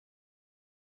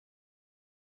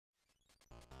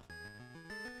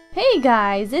Hey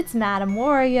guys, it's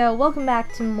MadameWario. Welcome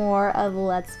back to more of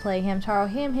Let's Play Hamtaro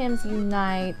Ham Hams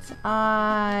Unite.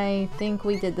 I think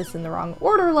we did this in the wrong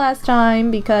order last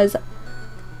time because,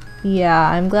 yeah,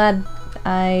 I'm glad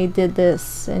I did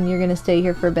this and you're gonna stay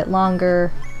here for a bit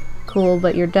longer. Cool,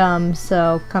 but you're dumb,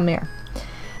 so come here.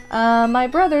 My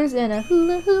brother's in a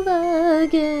hula hula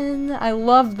again. I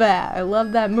love that. I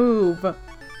love that move.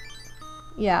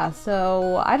 Yeah,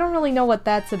 so I don't really know what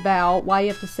that's about, why you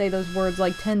have to say those words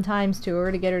like 10 times to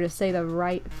her to get her to say the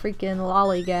right freaking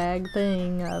lollygag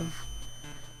thing of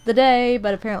the day,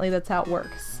 but apparently that's how it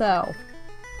works. So,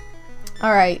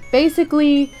 alright,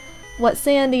 basically what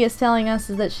Sandy is telling us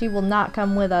is that she will not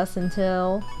come with us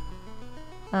until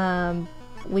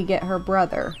we get her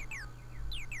brother.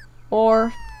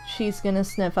 Or she's gonna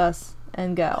sniff us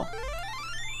and go.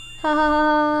 Ha ha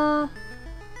ha!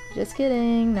 Just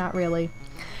kidding, not really.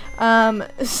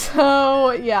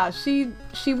 So yeah, she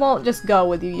won't just go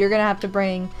with you. You're gonna have to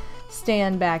bring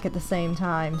Stan back at the same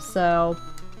time, so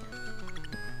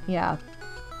yeah,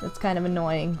 that's kind of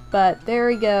annoying. But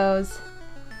there he goes.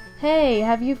 Hey,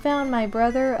 have you found my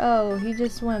brother? Oh, he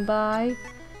just went by.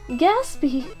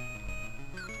 Gaspy!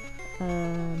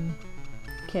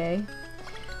 Okay.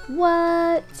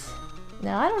 What?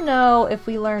 Now, I don't know if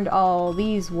we learned all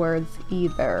these words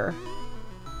either.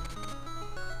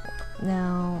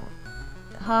 Now,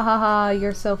 ha ha ha,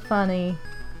 you're so funny.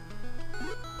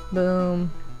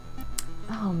 Boom.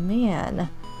 Oh man.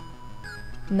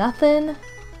 Nothing?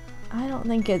 I don't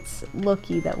think it's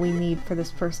looky that we need for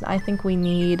this person. I think we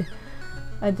need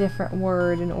a different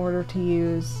word in order to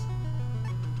use.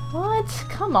 What?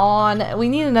 Come on. We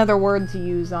need another word to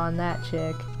use on that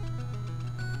chick.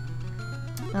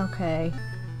 Okay.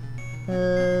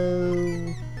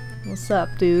 What's up,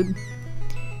 dude?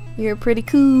 You're pretty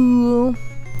cool.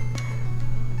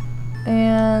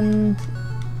 And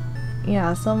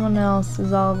yeah, someone else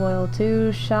is olive oil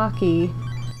too. Shocky.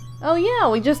 Oh yeah,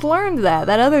 we just learned that.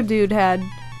 That other dude had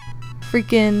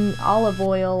freaking olive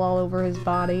oil all over his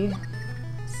body.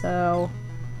 So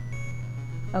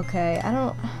okay, I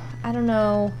don't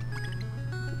know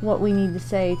what we need to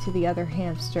say to the other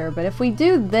hamster, but if we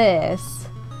do this,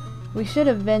 we should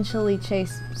eventually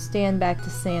chase Stan back to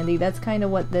Sandy. That's kind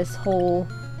of what this whole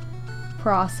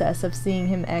process of seeing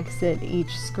him exit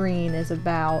each screen is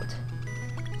about.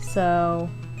 So,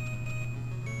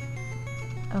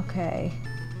 okay.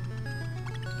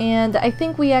 And I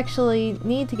think we actually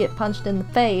need to get punched in the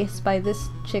face by this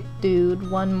chick dude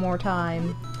one more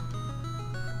time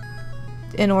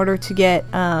in order to get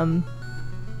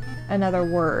another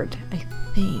word, I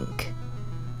think.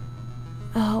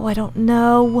 Oh, I don't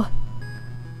know.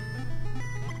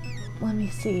 Let me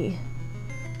see.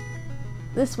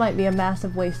 This might be a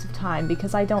massive waste of time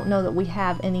because I don't know that we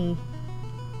have any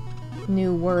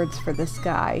new words for this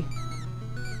guy.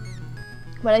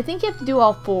 But I think you have to do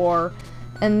all 4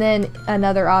 and then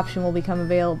another option will become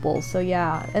available. So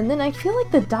yeah, and then I feel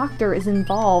like the doctor is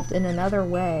involved in another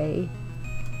way.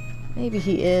 Maybe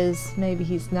he is, maybe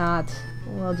he's not.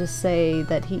 We'll just say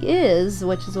that he is,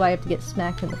 which is why I have to get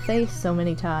smacked in the face so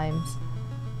many times.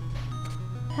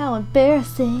 How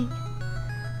embarrassing.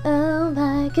 Oh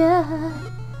my god.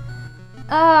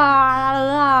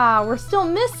 We're still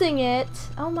missing it.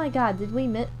 Oh my god, did we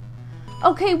miss?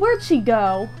 Okay, where'd she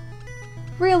go?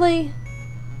 Really?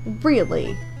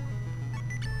 Really?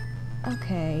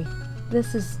 Okay,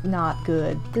 this is not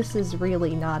good. This is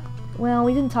really not... Well,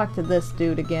 we didn't talk to this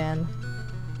dude again.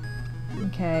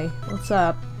 Okay, what's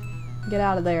up? Get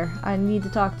out of there. I need to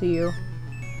talk to you.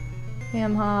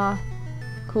 Ham-ha.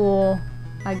 Cool.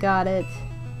 I got it.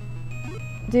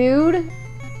 Dude?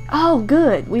 Oh,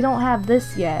 good. We don't have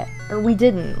this yet. Or we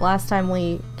didn't. Last time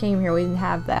we came here, we didn't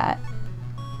have that.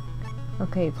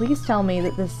 Okay, please tell me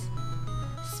that this...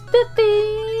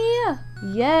 Spiffie!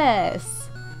 Yes!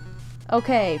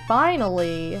 Okay,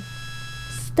 finally.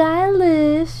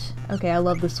 Stylish. Okay, I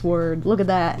love this word. Look at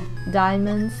that.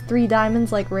 Diamonds. 3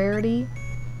 diamonds like rarity.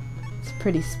 It's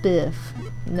pretty spiff.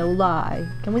 No lie.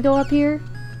 Can we go up here?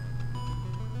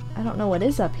 I don't know what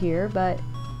is up here, but...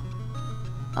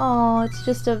 Oh, it's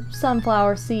just a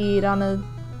sunflower seed on a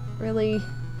really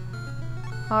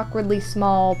awkwardly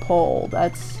small pole.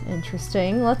 That's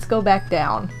interesting. Let's go back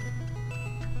down.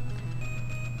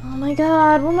 Oh my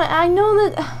god, I know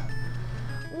that...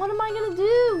 What am I gonna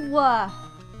do?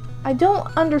 I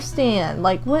don't understand.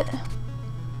 Like, what?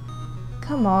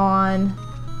 Come on.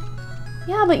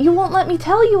 Yeah, but you won't let me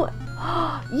tell you.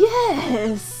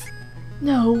 Yes!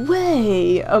 No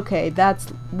way! Okay,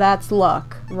 that's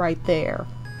luck right there.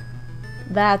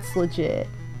 That's legit.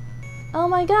 Oh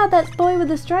my god, that boy with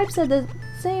the stripes said the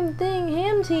same thing.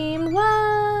 Ham team,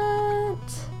 what?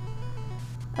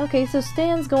 Okay, so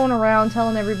Stan's going around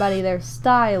telling everybody they're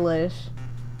stylish,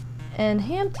 and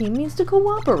Ham Team needs to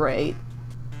cooperate.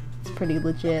 It's pretty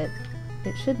legit.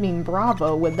 It should mean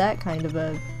bravo with that kind of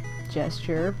a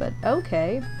gesture, but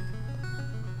okay.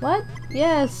 What?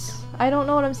 Yes. I don't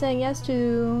know what I'm saying yes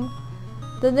to.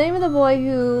 The name of the boy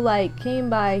who, like, came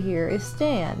by here is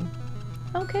Stan.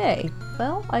 Okay.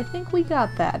 Well, I think we got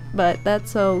that, but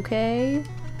that's okay.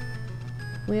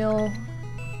 We'll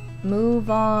move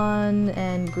on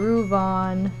and groove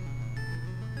on.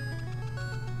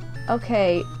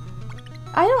 Okay.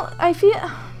 I feel...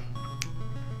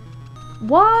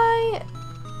 Why?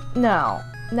 No.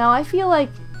 Now, I feel like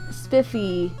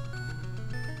Spiffie...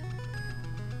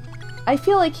 I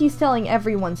feel like he's telling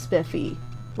everyone Spiffie.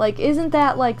 Like, isn't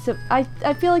that like...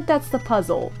 I feel like that's the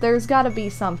puzzle. There's gotta be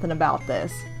something about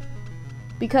this.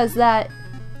 Because that...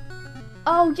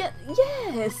 Oh,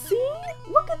 yeah, see?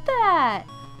 Look at that!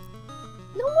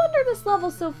 No wonder this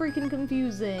level's so freaking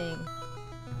confusing.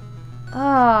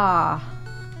 Ah.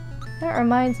 That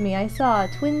reminds me, I saw a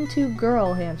twin tube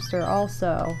girl hamster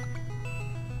also.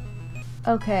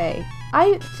 Okay.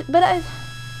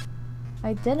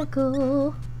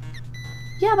 Identical.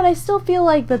 Yeah, but I still feel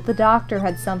like that the doctor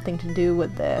had something to do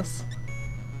with this.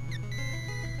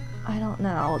 I don't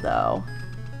know, though.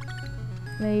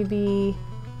 Maybe...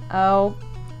 Oh.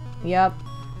 Yep.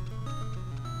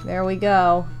 There we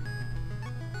go.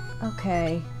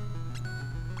 Okay.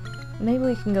 Maybe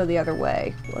we can go the other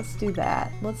way. Let's do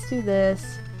that. Let's do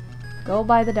this. Go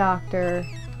by the doctor.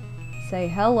 Say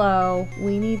hello.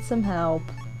 We need some help.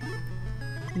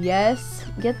 Yes.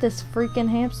 Get this freaking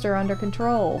hamster under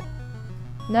control.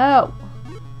 No!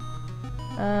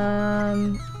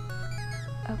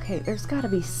 Okay, there's gotta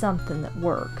be something that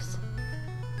works.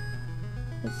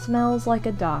 It smells like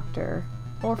a doctor.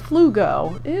 Or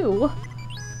Flugo. Ew!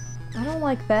 I don't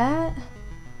like that.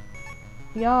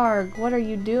 Yarg, what are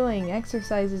you doing?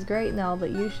 Exercise is great and all,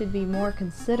 but you should be more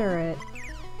considerate.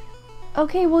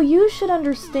 Okay, well you should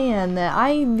understand that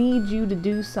I need you to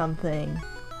do something.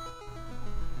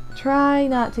 Try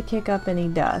not to kick up any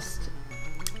dust.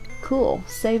 Cool.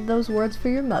 Save those words for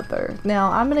your mother.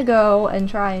 Now, I'm gonna go and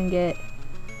try and get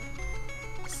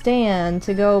Stan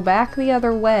to go back the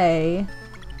other way.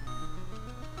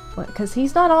 Because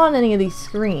he's not on any of these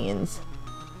screens.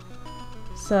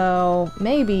 So,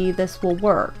 maybe this will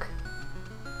work.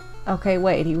 Okay,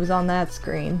 wait, he was on that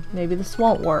screen. Maybe this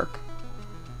won't work.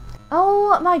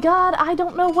 Oh my god, I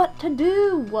don't know what to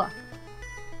do!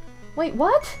 Wait,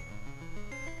 what?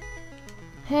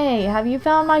 Hey, have you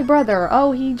found my brother?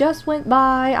 Oh, he just went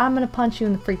by. I'm gonna punch you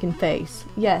in the freaking face.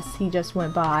 Yes, he just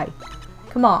went by.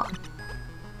 Come on.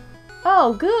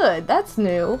 Oh, good. That's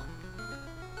new.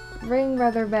 Bring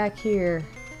brother back here.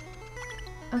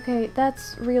 Okay,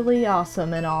 that's really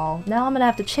awesome and all. Now I'm gonna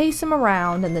have to chase him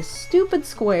around in this stupid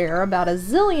square about a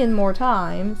zillion more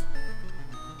times.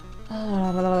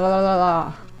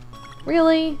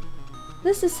 Really?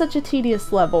 This is such a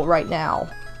tedious level right now.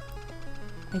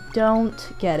 I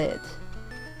don't get it.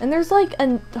 And there's like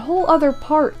a whole other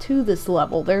part to this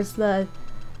level. There's the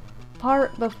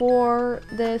part before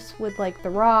this with like the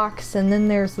rocks, and then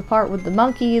there's the part with the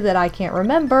monkey that I can't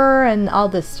remember, and all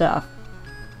this stuff.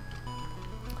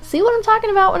 See what I'm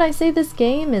talking about when I say this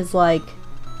game is like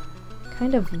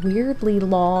kind of weirdly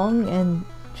long and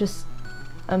just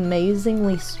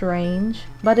amazingly strange,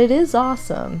 but it is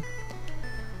awesome.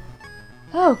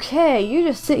 Okay, you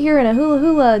just sit here in a hula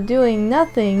hula doing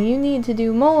nothing. You need to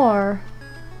do more.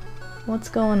 What's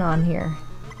going on here?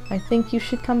 I think you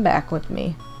should come back with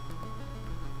me.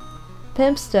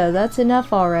 Pimpsta, that's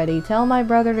enough already. Tell my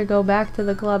brother to go back to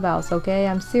the clubhouse, okay?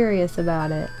 I'm serious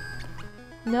about it.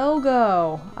 No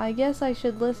go. I guess I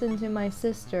should listen to my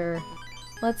sister.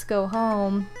 Let's go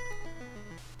home.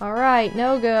 Alright,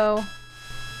 no go.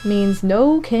 Means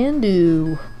no can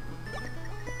do.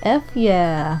 F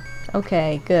yeah.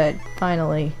 Okay, good.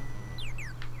 Finally.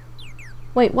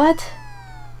 Wait, what?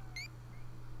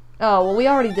 Oh, well we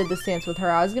already did this dance with her.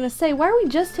 I was gonna say, why are we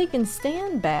just taking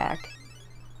Stan back?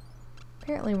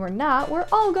 Apparently we're not. We're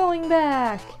all going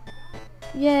back!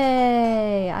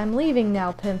 Yay! I'm leaving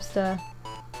now, Pimpsta.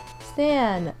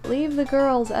 Stan, leave the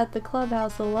girls at the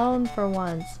clubhouse alone for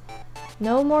once.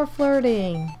 No more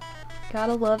flirting.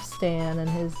 Gotta love Stan and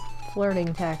his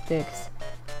flirting tactics.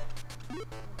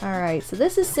 Alright, so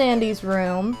this is Sandy's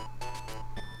room.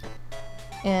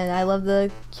 And I love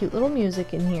the cute little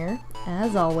music in here,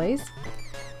 as always.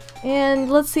 And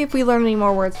let's see if we learn any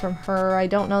more words from her. I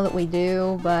don't know that we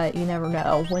do, but you never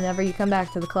know. Whenever you come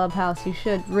back to the clubhouse, you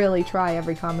should really try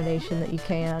every combination that you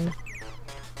can.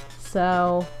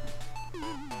 So,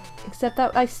 Except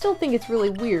that I still think it's really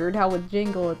weird how with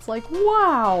Jingle it's like,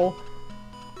 wow!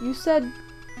 You said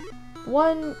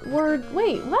one word.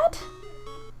 Wait, what?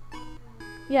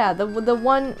 Yeah, the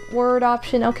one word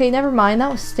option. Okay, never mind.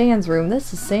 That was Stan's room.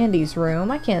 This is Sandy's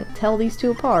room. I can't tell these two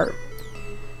apart.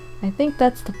 I think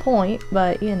that's the point,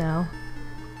 but you know.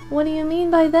 What do you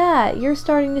mean by that? You're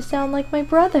starting to sound like my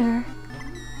brother.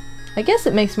 I guess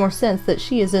it makes more sense that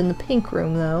she is in the pink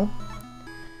room, though.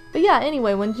 But yeah,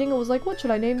 anyway, when Jingle was like, what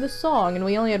should I name this song? And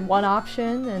we only had one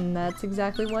option, and that's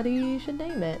exactly what he should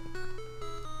name it.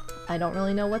 I don't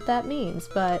really know what that means,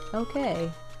 but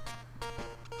okay.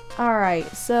 Alright,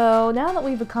 so now that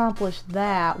we've accomplished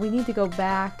that, we need to go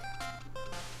back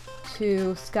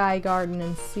to Sky Garden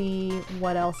and see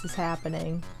what else is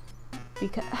happening.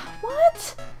 Because—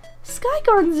 what? Sky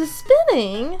Gardens is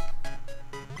spinning?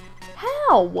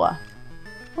 How?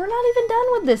 We're not even done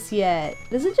with this yet.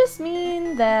 Does it just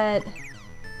mean that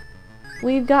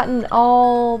we've gotten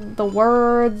all the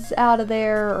words out of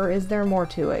there, or is there more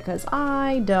to it? Because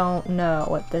I don't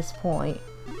know at this point.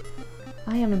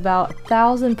 I am about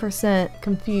 1000%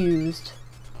 confused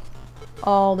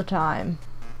all the time.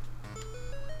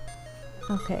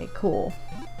 Okay, cool.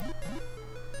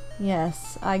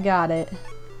 Yes, I got it.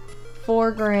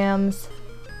 4 grams.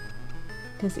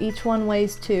 Because each one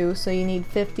weighs 2, so you need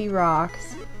 50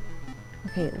 rocks.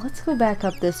 Okay, let's go back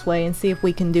up this way and see if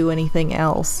we can do anything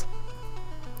else.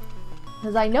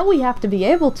 Because I know we have to be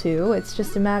able to, it's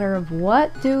just a matter of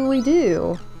what do we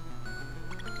do?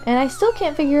 And I still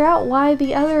can't figure out why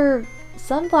the other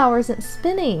sunflower isn't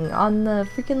spinning on the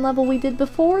freaking level we did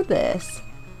before this.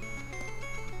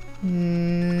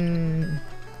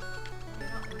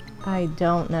 I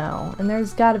don't know. And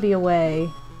there's gotta be a way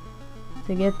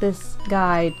to get this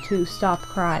guy to stop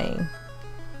crying.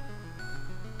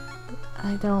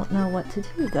 I don't know what to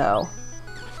do, though.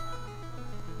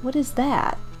 What is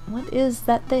that? What is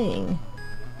that thing?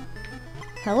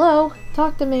 Hello?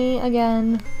 Talk to me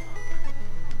again.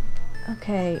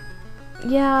 Okay.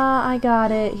 Yeah, I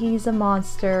got it. He's a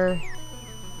monster.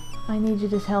 I need you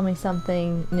to tell me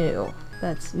something new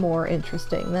that's more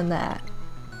interesting than that.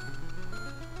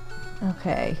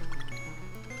 Okay.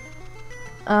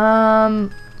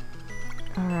 Alright.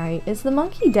 Is the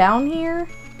monkey down here?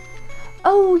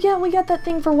 Oh, yeah, we got that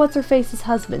thing for What's-Her-Face's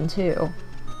husband, too.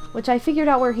 Which I figured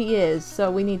out where he is,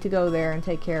 so we need to go there and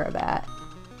take care of that.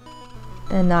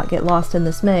 And not get lost in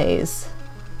this maze.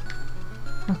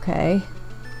 Okay.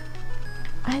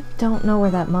 I don't know where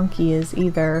that monkey is,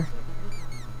 either.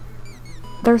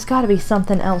 There's gotta be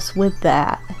something else with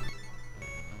that.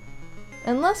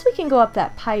 Unless we can go up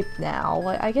that pipe now.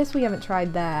 I guess we haven't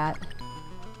tried that.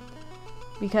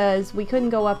 Because we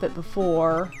couldn't go up it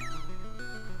before.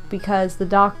 Because the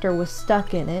doctor was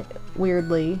stuck in it,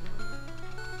 weirdly.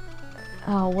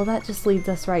 Oh, well that just leads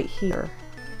us right here.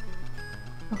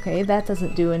 Okay, that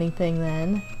doesn't do anything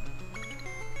then.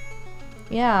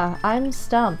 Yeah, I'm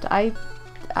stumped. I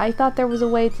thought there was a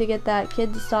way to get that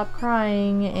kid to stop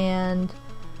crying, and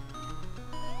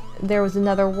there was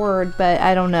another word, but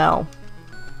I don't know.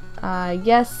 I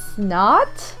guess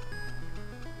not?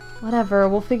 Whatever,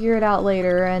 we'll figure it out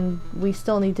later, and we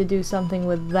still need to do something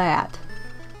with that.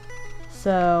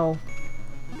 So,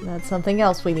 that's something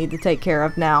else we need to take care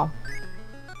of now.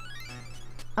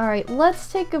 Alright,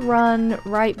 let's take a run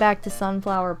right back to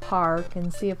Sunflower Park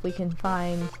and see if we can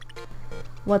find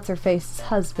What's-Her-Face's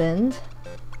husband.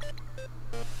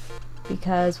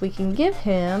 Because we can give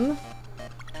him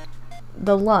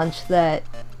the lunch that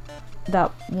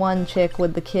one chick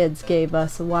with the kids gave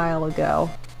us a while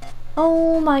ago.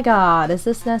 Oh my god, is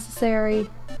this necessary?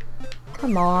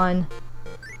 Come on.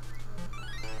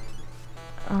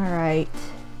 Alright.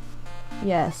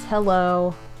 Yes,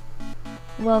 hello.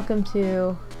 Welcome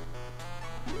to...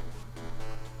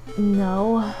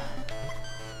 No.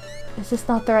 Is this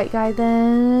not the right guy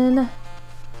then?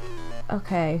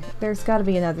 Okay, there's gotta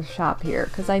be another shop here,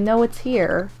 because I know it's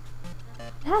here.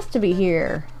 It has to be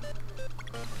here.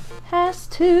 Has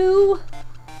to!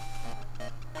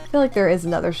 I feel like there is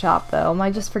another shop though. Am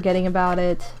I just forgetting about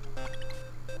it?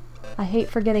 I hate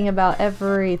forgetting about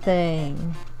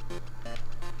everything.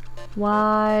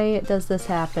 Why does this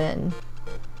happen?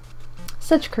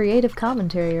 Such creative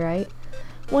commentary, right?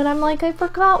 When I'm like, I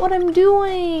forgot what I'm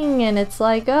doing! And it's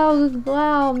like, oh,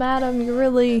 wow, madam, you're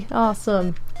really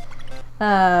awesome.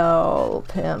 Oh,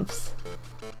 pimps.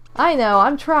 I know,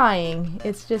 I'm trying.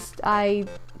 It's just, I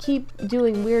keep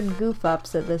doing weird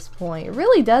goof-ups at this point. It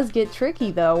really does get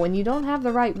tricky, though, when you don't have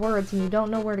the right words and you don't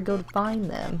know where to go to find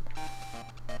them.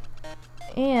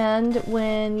 And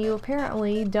when you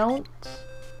apparently don't...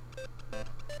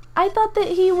 I thought that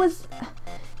he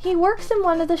He works in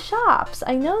one of the shops.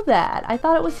 I know that. I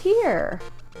thought it was here.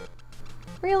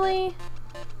 Really?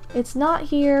 It's not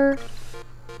here?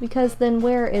 Because then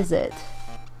where is it?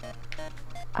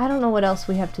 I don't know what else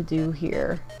we have to do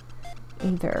here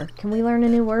either. Can we learn a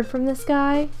new word from this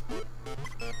guy?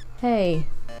 Hey,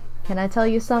 can I tell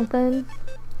you something?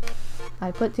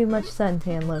 I put too much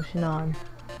suntan lotion on.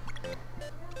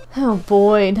 Oh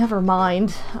boy, never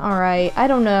mind. Alright, I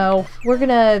don't know. We're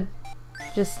gonna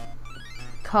just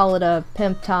call it a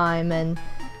pimp time and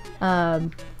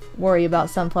worry about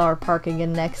Sunflower Park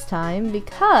again next time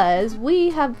because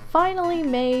we have finally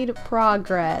made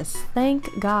progress.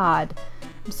 Thank God.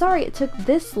 I'm sorry it took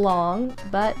this long,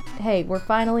 but hey, we're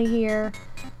finally here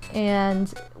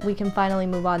and we can finally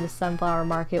move on to Sunflower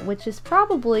Market, which is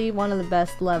probably one of the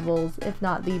best levels, if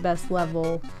not the best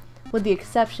level, with the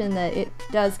exception that it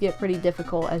does get pretty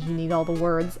difficult as you need all the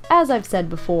words, as I've said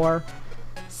before.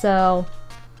 So,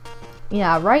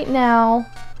 yeah, right now,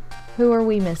 who are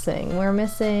we missing? We're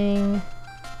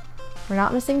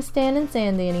not missing Stan and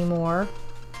Sandy anymore.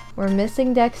 We're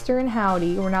missing Dexter and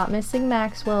Howdy. We're not missing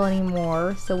Maxwell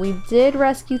anymore. So we did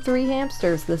rescue 3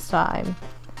 hamsters this time.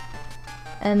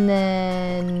 And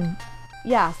then,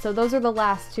 yeah, so those are the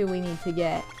last 2 we need to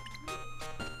get.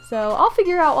 So I'll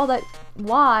figure out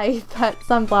why that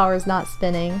sunflower is not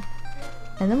spinning.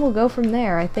 And then we'll go from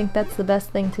there. I think that's the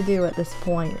best thing to do at this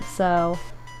point. So,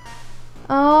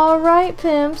 alright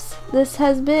pimps, this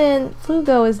has been,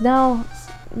 Flugo is now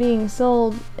being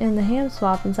sold in the ham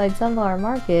swap inside Sunflower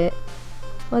Market.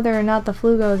 Whether or not the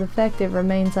Flugo is effective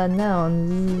remains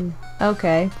unknown.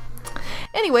 Okay.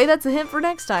 Anyway, that's a hint for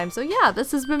next time. So yeah,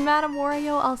 this has been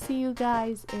MadameWario. I'll see you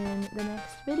guys in the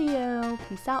next video.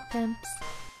 Peace out, pimps.